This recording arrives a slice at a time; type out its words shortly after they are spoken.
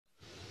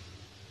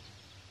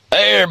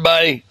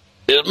everybody,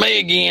 it's me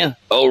again,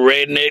 old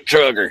Redneck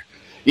Trucker.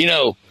 You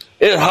know,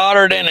 it's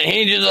hotter than the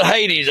hinges of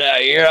Hades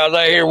out here. I was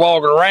out here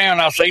walking around,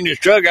 I seen this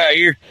truck out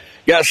here,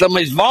 got some of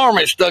these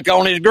varmints stuck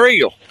on his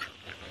grill.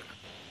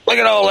 Look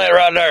at all that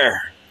right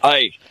there.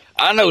 Hey,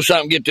 I know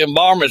something to get them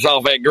varmints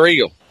off that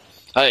grill.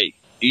 Hey,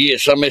 you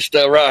get some of this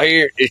stuff right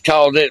here, it's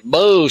called that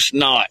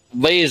BullSnot,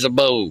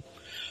 visible.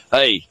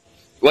 Hey,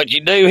 what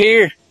you do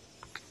here,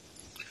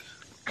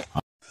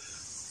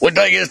 we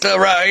take this stuff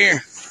right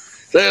here,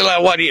 so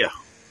like what do you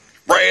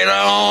spray it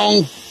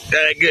on, got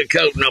that good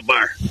coating up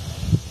there.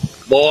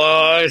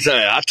 Boy,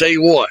 I tell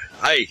you what,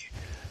 hey,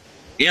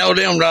 you know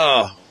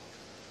them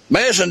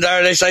medicines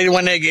there, they say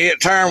when they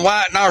get turned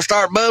white and all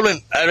start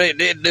bubbling,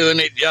 it doing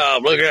its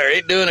job. Look there,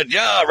 it doing a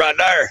job right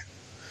there.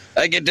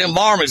 They get them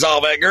varmints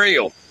off that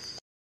grill.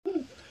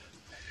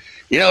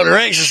 You know, the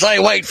directions say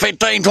wait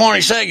 15,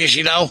 20 seconds,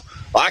 you know.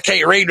 Well, I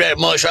can't read that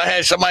much. I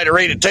had somebody to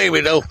read it to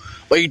me, though.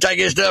 Well, you take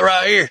this stuff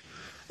right here.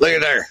 Look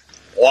at there.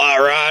 Why,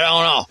 right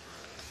on off.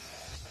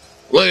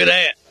 Look at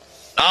that.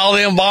 All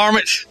them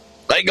varmints,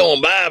 they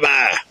going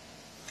bye-bye.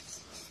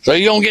 So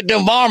you don't get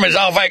them varmints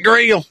off that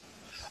grill?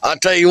 I'll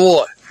tell you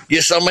what.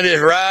 Get some of this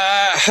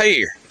right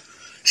here.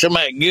 Some of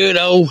that good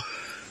old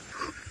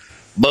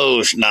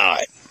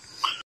BullSnot.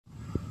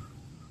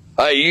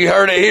 Hey, you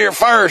heard it here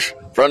first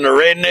from the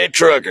Redneck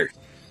Trucker.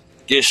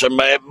 Get some of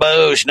that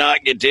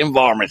BullSnot, get them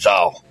varmints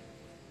off.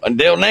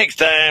 Until next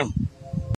time.